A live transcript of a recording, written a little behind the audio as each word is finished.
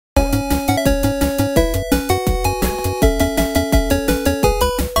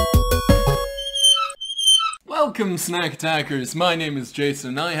Welcome, Snack Attackers. My name is Jason,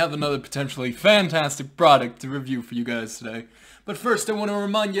 and I have another potentially fantastic product to review for you guys today. But first, I want to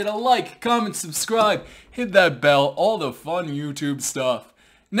remind you to like, comment, subscribe, hit that bell, all the fun YouTube stuff.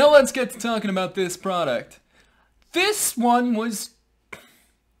 Now let's get to talking about this product. This one was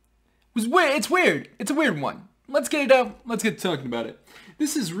weird. It's weird. It's a weird one. Let's get it out. Let's get to talking about it.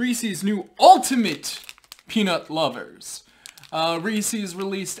 This is Reese's new Ultimate Peanut Lovers. Reese's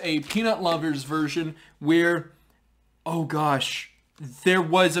released a Peanut Lovers version where, oh gosh, there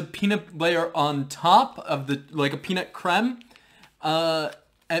was a peanut layer on top of the, like a peanut creme, but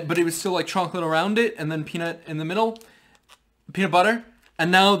it was still like chocolate around it, and then peanut in the middle, peanut butter, and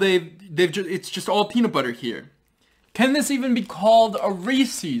now it's just all peanut butter here. Can this even be called a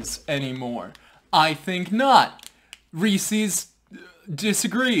Reese's anymore? I think not. Reese's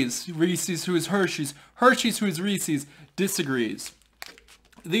disagrees. Reese's, who is Hershey's, Hershey's, who is Reese's, disagrees.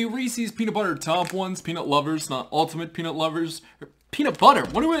 The Reese's peanut butter top ones, peanut lovers, not ultimate peanut lovers. Peanut butter,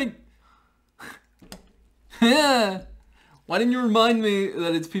 what do I... Why didn't you remind me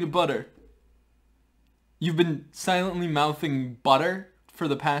that it's peanut butter? You've been silently mouthing butter for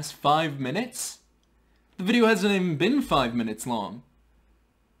the past 5 minutes? The video hasn't even been 5 minutes long.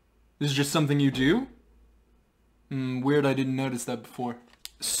 This is just something you do? Weird, I didn't notice that before.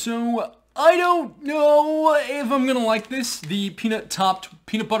 So, I don't know if I'm gonna like this. The peanut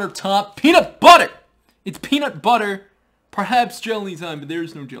butter! It's peanut butter, perhaps jelly time, but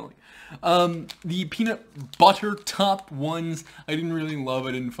there's no jelly. The peanut butter top ones, I didn't really love.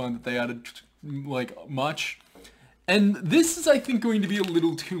 I didn't find that they added, like, much. And this is, I think, going to be a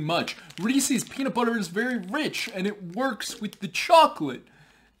little too much. Reese's peanut butter is very rich, and it works with the chocolate.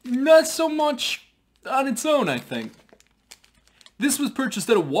 Not so much on its own, I think. This was purchased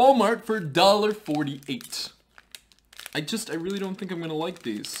at a Walmart for $1.48. I really don't think I'm gonna like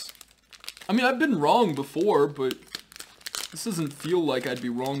these. I mean, I've been wrong before, but this doesn't feel like I'd be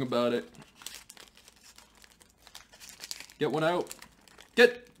wrong about it. Get one out.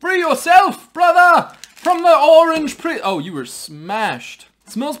 Free yourself, brother! From the orange oh, you were smashed.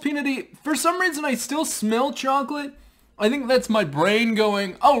 It smells peanutty. For some reason, I still smell chocolate. I think that's my brain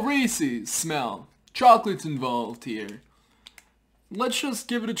going, oh, Reese's smell. Chocolate's involved here. Let's just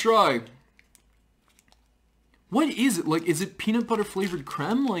give it a try. What is it? Like, is it peanut butter flavored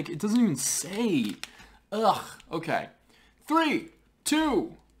creme? Like, it doesn't even say. Ugh. Okay. 3,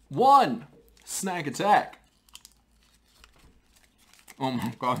 2, 1. Snack attack. Oh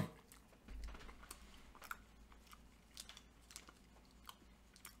my god.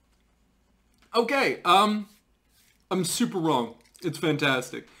 Okay, I'm super wrong. It's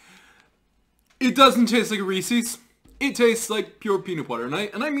fantastic. It doesn't taste like a Reese's. It tastes like pure peanut butter,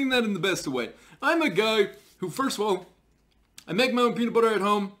 and I mean that in the best of way. I'm a guy who, first of all, I make my own peanut butter at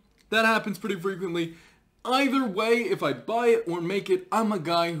home. That happens pretty frequently. Either way, if I buy it or make it, I'm a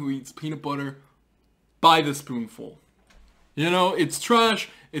guy who eats peanut butter by the spoonful. You know, it's trash.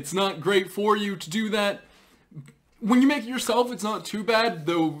 It's not great for you to do that. When you make it yourself, it's not too bad,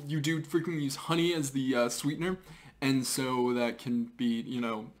 though you do frequently use honey as the sweetener. And so that can be, you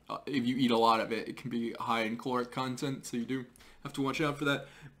know, if you eat a lot of it, it can be high in caloric content, so you do have to watch out for that.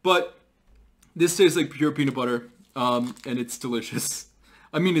 But this tastes like pure peanut butter, and it's delicious.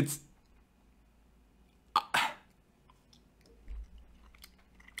 I mean, it's...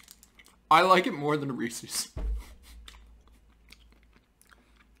 I like it more than a Reese's.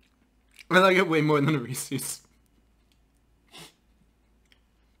 I like it way more than a Reese's.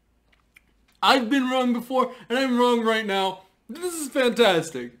 I've been wrong before, and I'm wrong right now. This is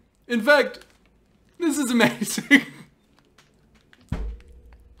fantastic. In fact, this is amazing.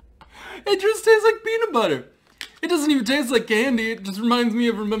 It just tastes like peanut butter. It doesn't even taste like candy. It just reminds me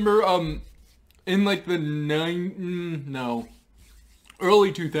of, remember, in like the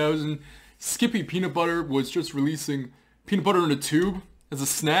early 2000s, Skippy Peanut Butter was just releasing peanut butter in a tube as a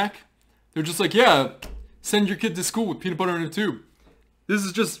snack. They're just like, yeah, send your kid to school with peanut butter in a tube. This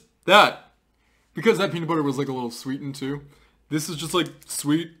is just that. Because that peanut butter was like a little sweetened too. This is just like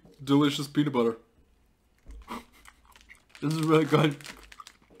sweet, delicious peanut butter. This is really good.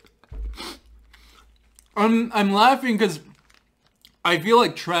 I'm laughing because I feel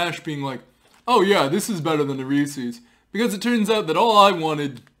like trash being like, oh yeah, this is better than the Reese's. Because it turns out that all I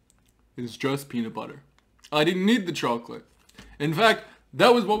wanted is just peanut butter. I didn't need the chocolate. In fact,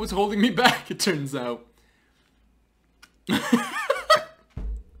 that was what was holding me back, it turns out.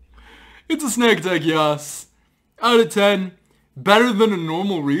 It's a snack attack, yes. Out of 10. Better than a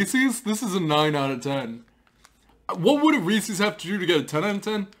normal Reese's? This is a 9 out of 10. What would a Reese's have to do to get a 10 out of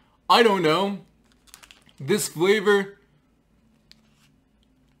 10? I don't know. This flavor...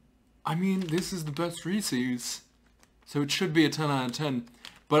 I mean, this is the best Reese's. So it should be a 10 out of 10.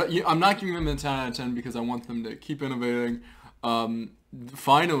 But I'm not giving them a 10 out of 10 because I want them to keep innovating.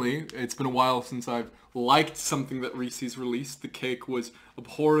 Finally, it's been a while since I've liked something that Reese's released. The cake was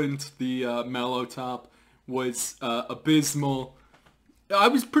abhorrent. The mallow top was abysmal. I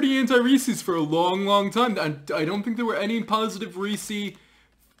was pretty anti-Reese's for a long time. I don't think there were any positive Reese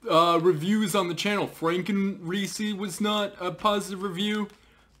reviews on the channel. Franken Reese was not a positive review.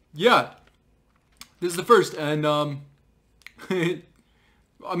 Yeah, this is the first, and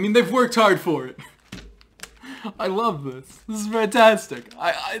I mean, they've worked hard for it. I love this. This is fantastic.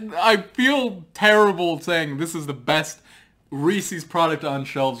 I feel terrible saying this is the best Reese's product on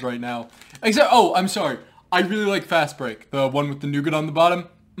shelves right now. Except, oh, I'm sorry. I really like Fast Break, the one with the nougat on the bottom.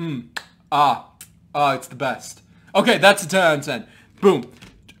 It's the best. Okay, that's a 10 out of 10. Boom.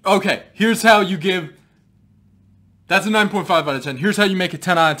 Okay, here's how you give... That's a 9.5 out of 10. Here's how you make a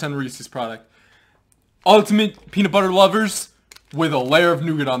 10 out of 10 Reese's product. Ultimate peanut butter lovers with a layer of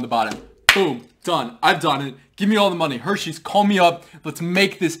nougat on the bottom. Boom. Done. I've done it. Give me all the money. Hershey's, call me up. Let's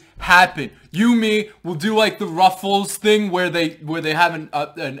make this happen. You, me, we'll do like the Ruffles thing where they have an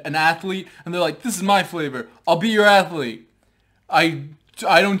athlete and they're like, this is my flavor. I'll be your athlete. I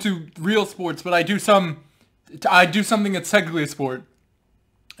don't do real sports, but I do something that's technically a sport.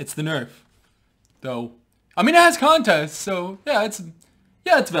 It's the Nerf. Though, I mean, it has contests, so yeah, it's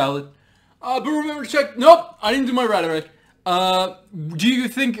valid. But remember to check. Nope, I didn't do my rhetoric. Do you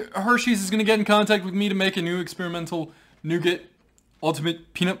think Hershey's is gonna get in contact with me to make a new experimental nougat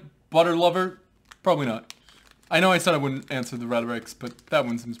ultimate peanut butter lover? Probably not. I know I said I wouldn't answer the rhetorics, but that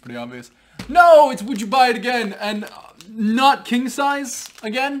one seems pretty obvious. No, it's would you buy it again, and not king size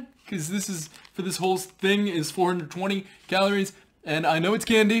again, because this is for this whole thing is 420 calories, and I know it's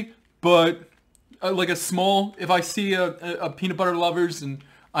candy, but like a small. If I see a peanut butter lovers and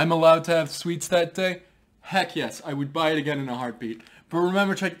I'm allowed to have sweets that day. Heck yes, I would buy it again in a heartbeat. But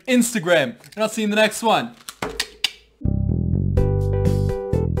remember, check Instagram, and I'll see you in the next one.